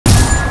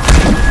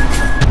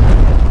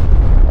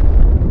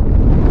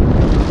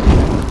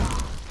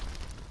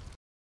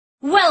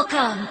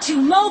Welcome to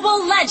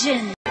Mobile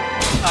Legends!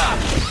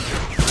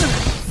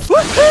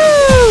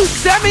 Woohoo!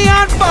 Set me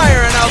on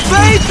fire and I'll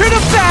blaze through the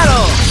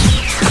battle!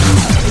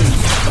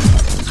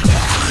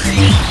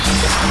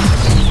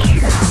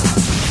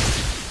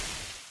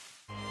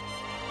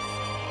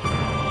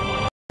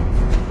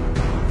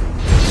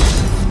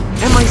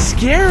 Am I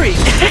scary?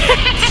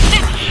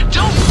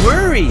 Don't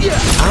worry,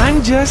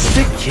 I'm just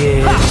a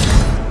kid.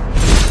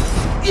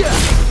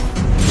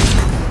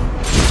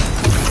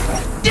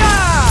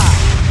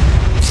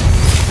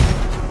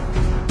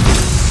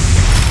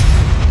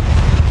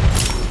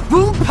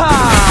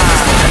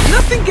 Boom-pa!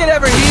 Nothing can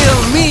ever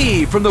heal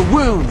me from the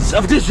wounds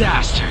of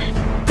disaster.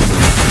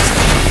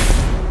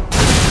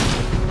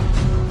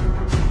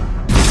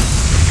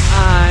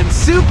 I'm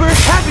super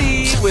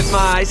happy with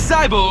my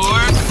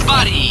cyborg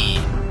body.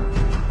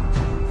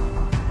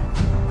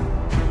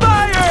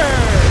 Fire!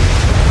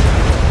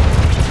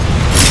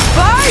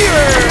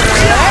 Fire!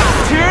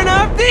 Let's turn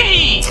up the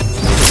heat!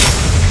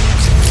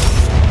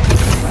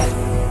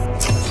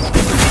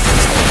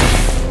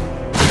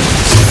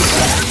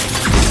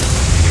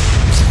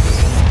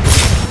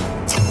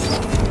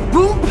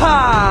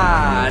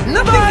 Boom-pa!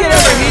 Nothing can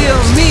ever heal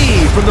me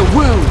from the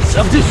wounds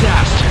of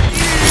disaster.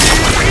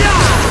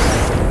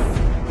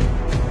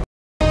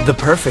 The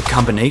perfect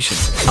combination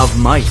of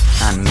might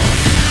and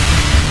myth.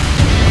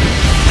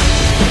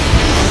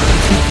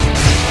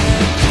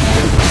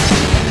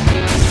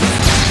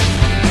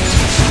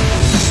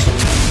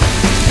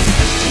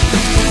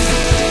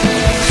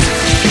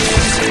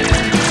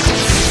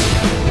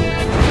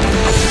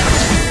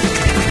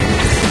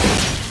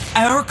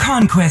 Our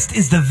conquest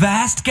is the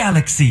vast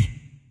galaxy.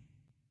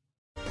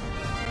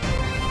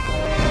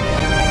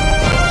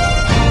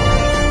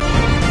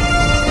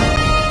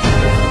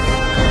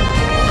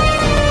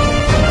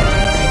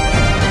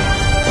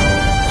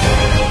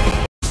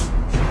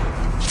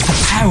 The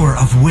power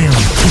of will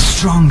is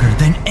stronger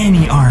than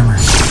any armor.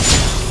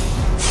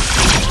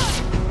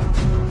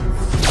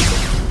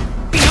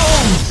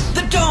 Behold,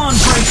 the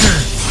Dawnbreaker!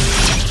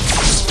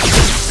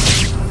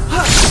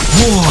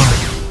 War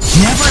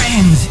never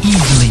ends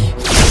easily.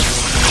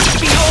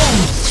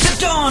 Behold, the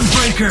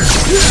Dawnbreaker!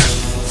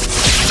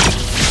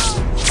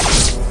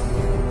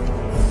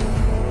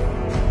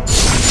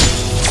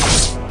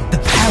 The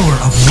power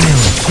of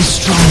will is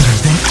stronger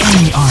than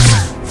any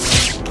armor.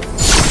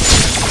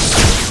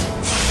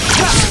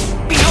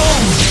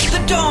 Behold,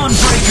 the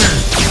Dawnbreaker!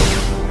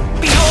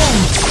 Behold,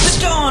 the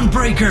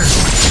Dawnbreaker!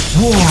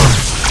 War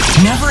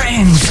never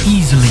ends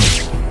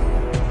easily.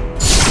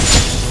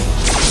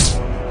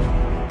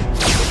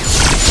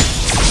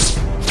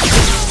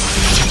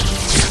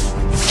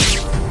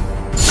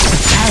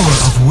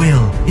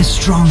 Will is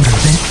stronger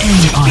than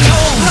any armor.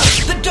 Behold,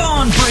 the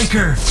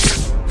Dawnbreaker!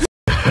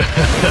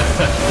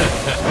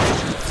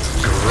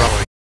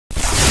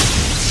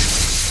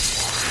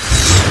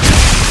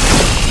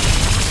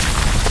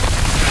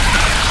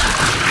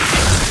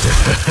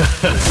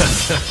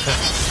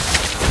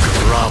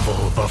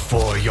 Grovel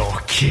before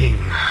your king,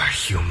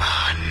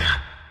 human.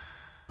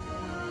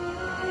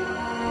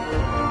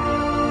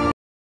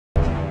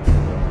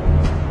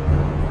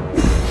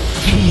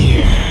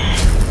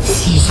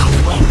 He's a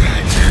weapon.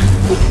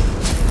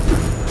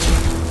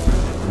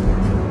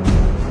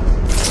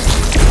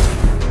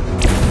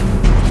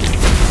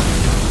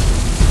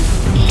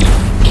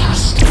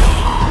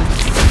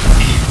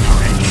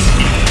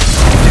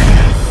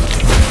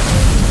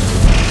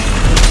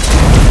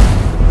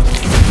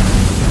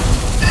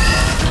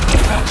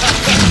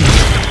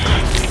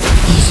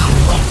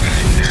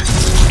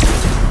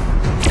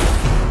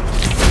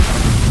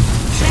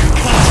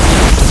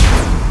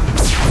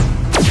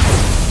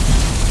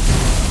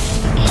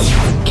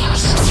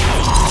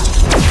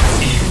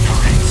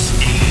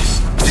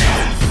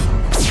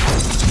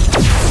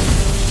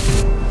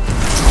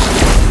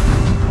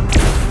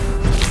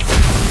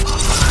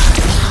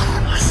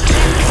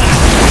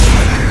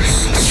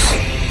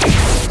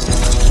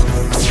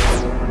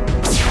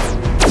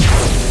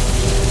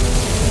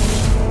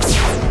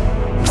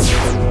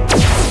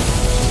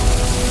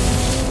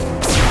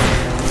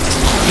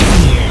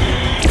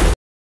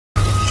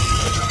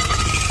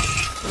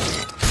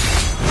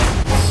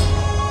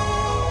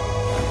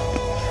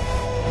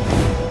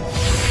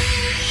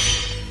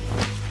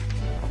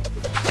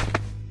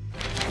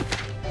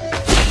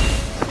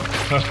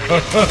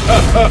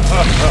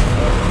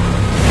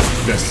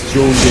 The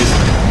strongest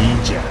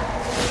ninja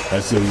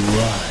has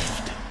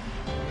arrived.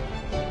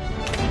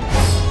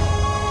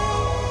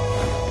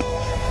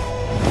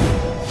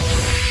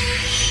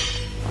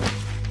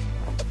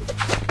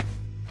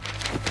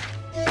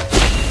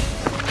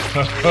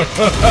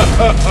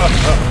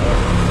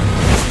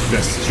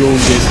 The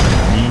strongest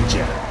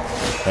ninja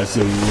has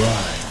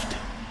arrived.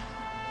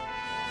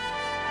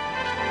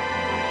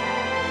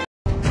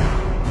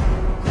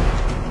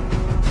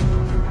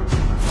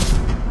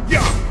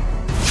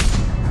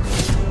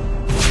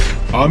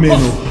 Ame no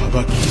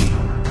habaki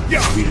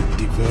will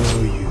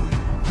devour you.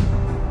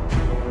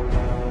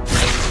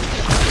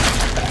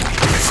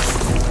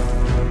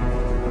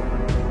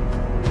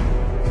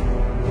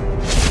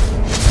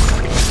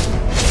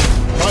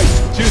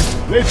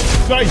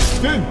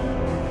 Zeiten!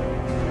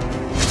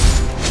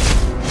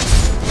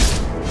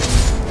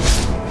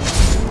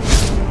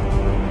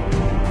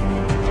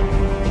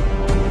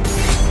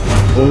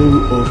 All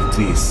of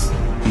this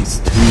is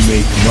to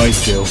make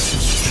myself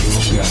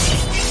stronger.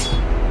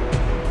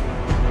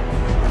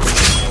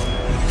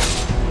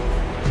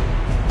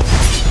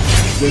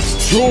 The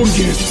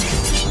strongest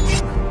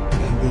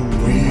and the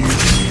weak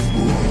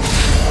more.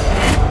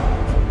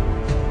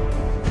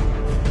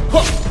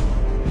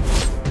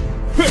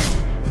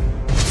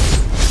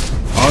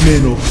 Ame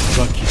no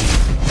Habaki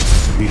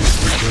will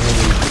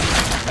prevail.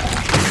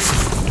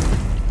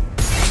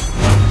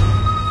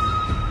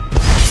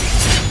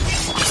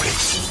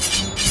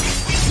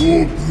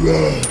 For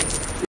blood.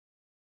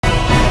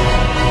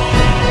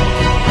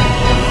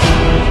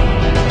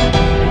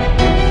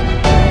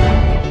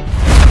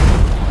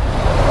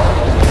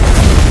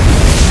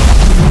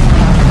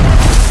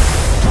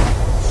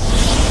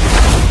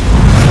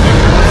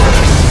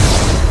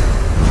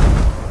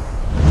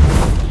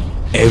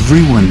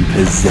 Everyone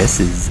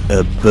possesses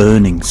a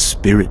burning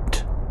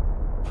spirit.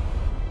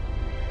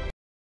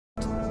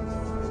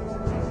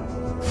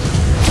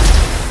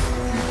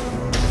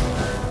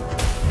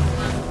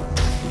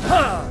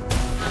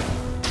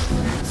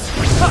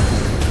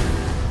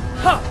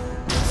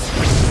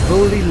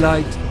 Holy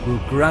light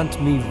will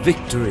grant me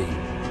victory.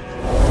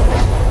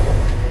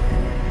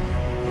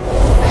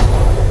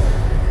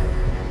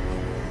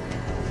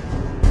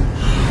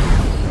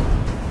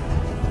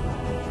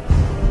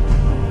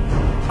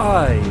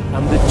 I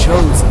am the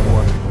chosen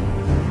one.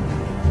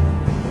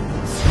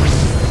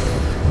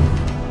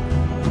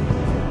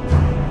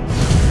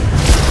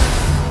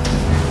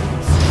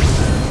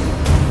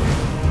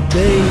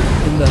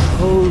 Bathe in the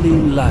holy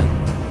light.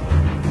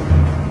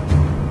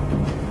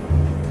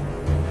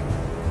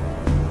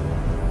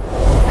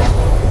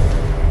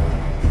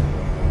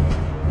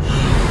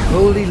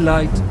 Holy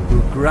light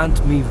will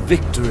grant me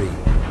victory.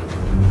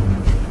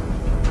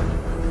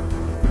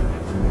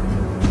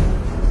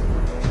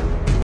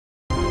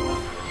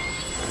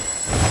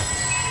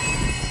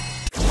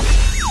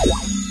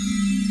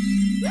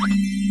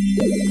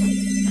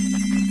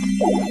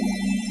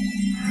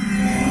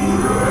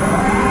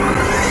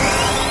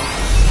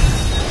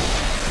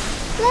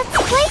 Let's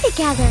play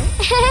together.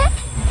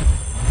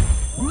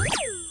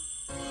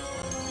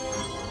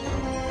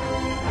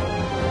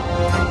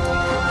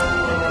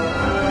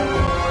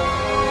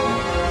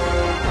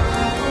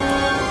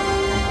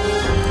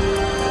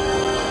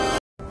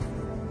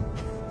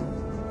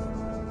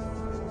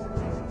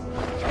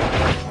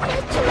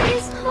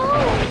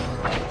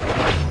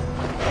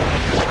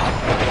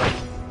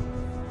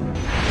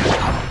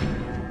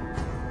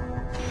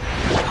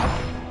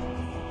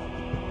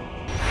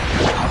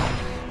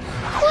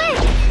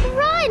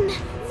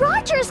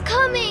 Roger's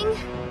coming!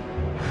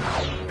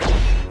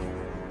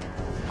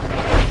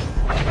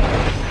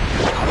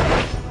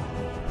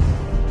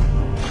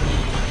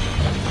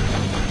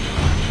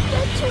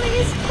 Victory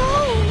is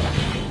home!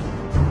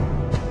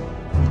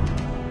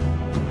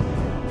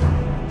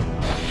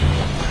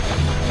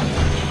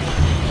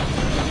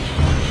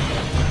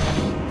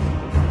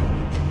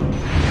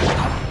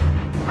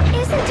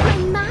 Isn't my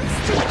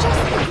master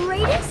just the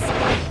greatest?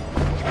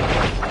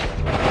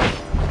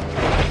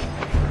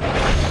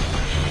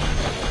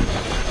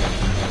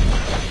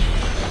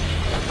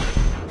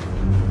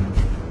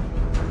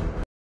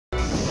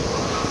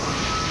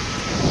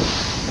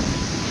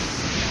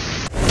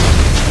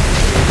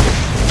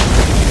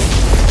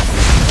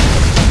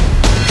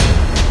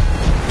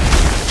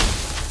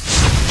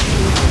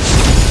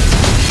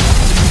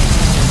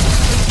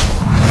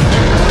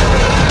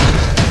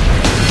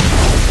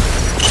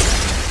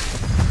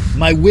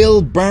 My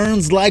will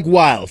burns like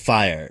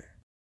wildfire.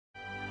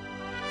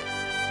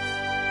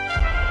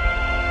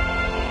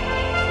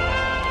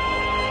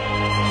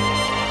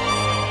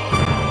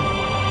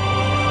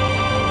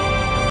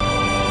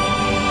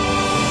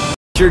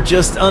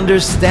 Just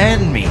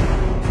understand me.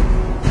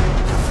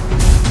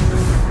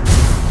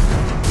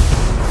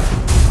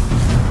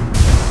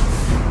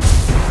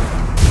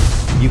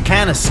 You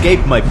can't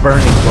escape my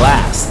burning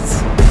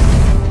blasts.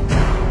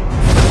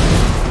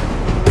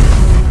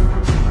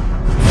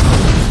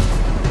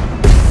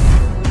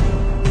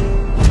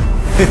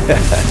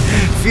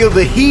 Feel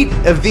the heat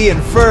of the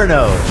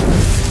inferno.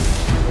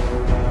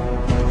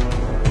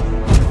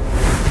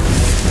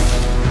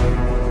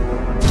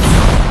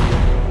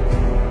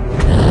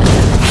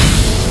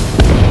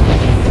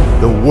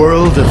 The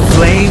world of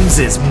flames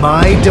is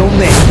my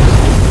domain.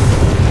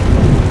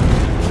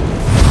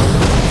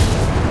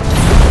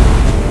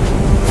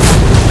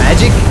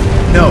 Magic?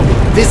 No,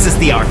 this is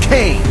the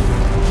arcane.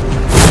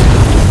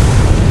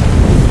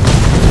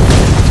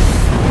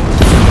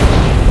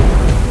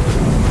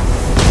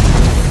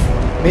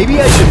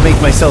 Maybe I should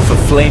make myself a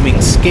flaming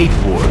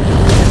skateboard.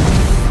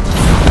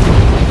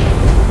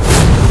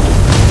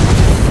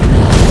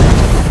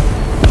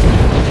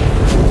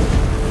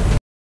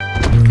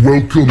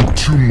 Welcome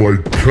to my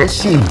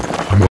castle.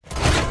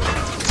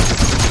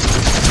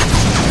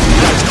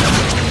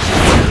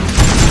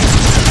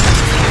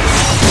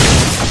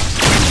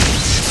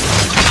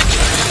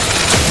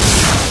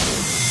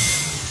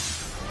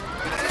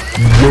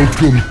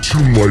 Welcome to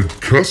my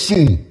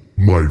castle,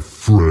 my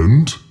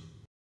friend.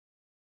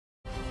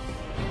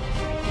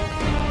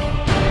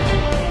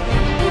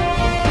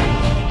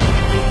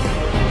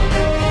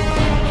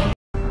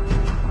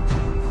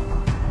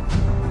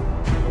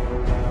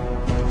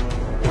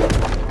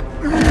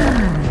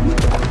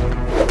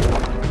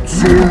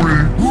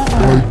 Sorry,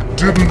 I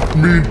didn't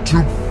mean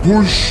to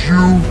push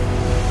you.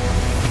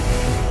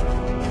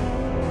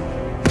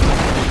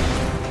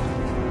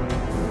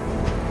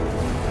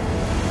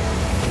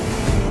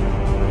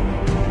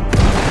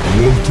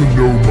 Want to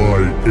know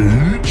my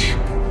age?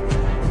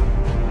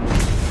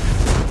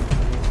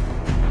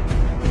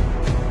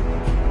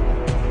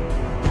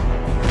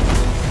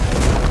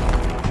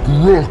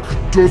 Rock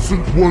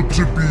doesn't want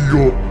to be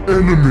your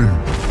enemy.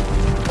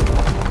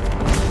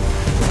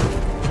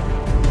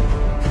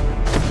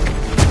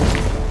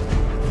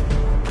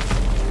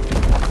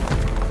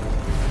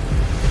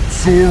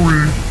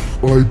 Sorry,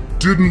 I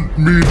didn't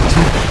mean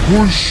to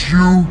push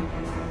you.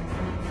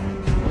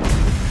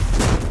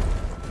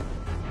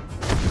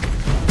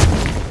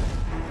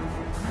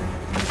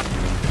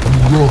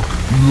 Rock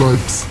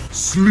likes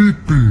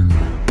sleeping.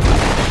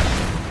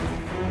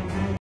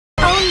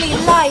 Only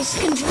light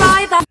can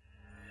drive us.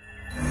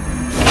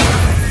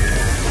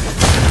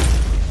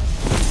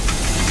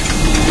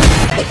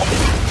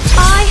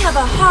 I have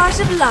a heart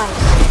of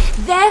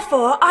light.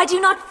 Therefore, I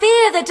do not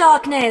fear the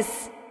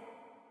darkness.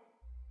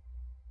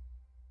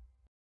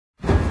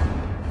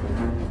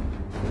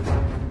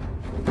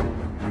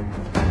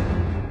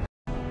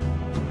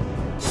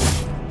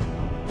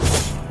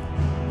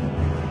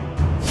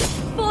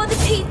 For the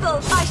people,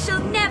 I shall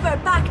never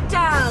back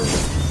down.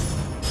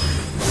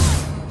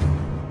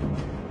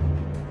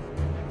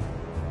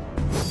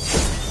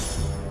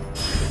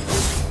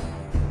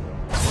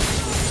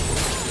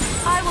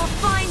 I will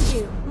find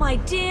you, my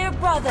dear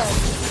brother.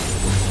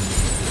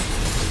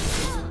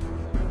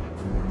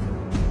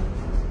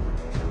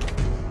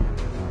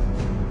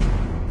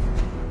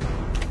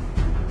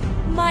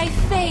 My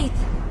faith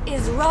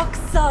is rock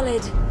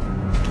solid.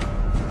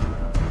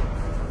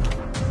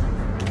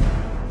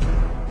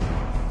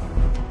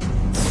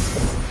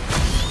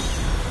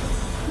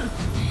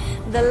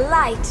 The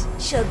light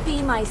shall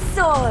be my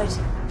sword.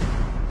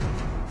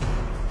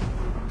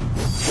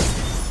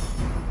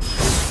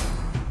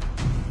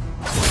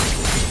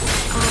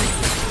 I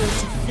will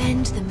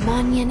defend the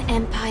Manyan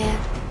Empire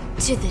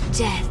to the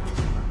death.